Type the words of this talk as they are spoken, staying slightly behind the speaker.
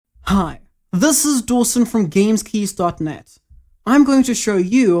Hi, this is Dawson from GamesKeys.net. I'm going to show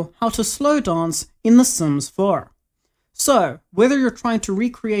you how to slow dance in The Sims 4. So, whether you're trying to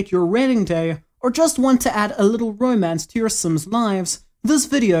recreate your wedding day or just want to add a little romance to your Sims' lives, this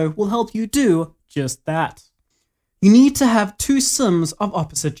video will help you do just that. You need to have two Sims of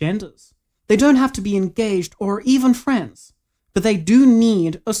opposite genders. They don't have to be engaged or even friends, but they do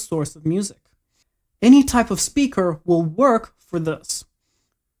need a source of music. Any type of speaker will work for this.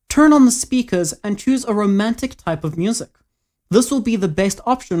 Turn on the speakers and choose a romantic type of music. This will be the best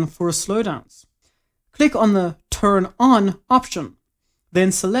option for a slow dance. Click on the Turn On option,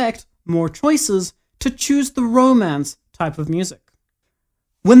 then select More Choices to choose the romance type of music.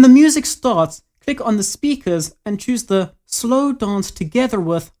 When the music starts, click on the speakers and choose the Slow Dance Together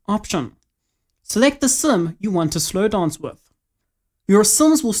With option. Select the Sim you want to slow dance with. Your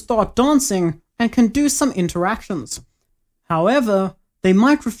Sims will start dancing and can do some interactions. However, they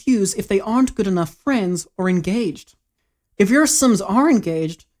might refuse if they aren't good enough friends or engaged. If your Sims are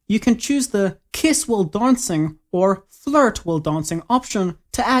engaged, you can choose the Kiss While Dancing or Flirt While Dancing option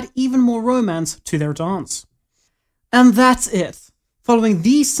to add even more romance to their dance. And that's it. Following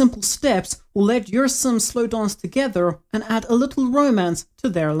these simple steps will let your Sims slow dance together and add a little romance to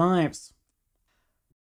their lives.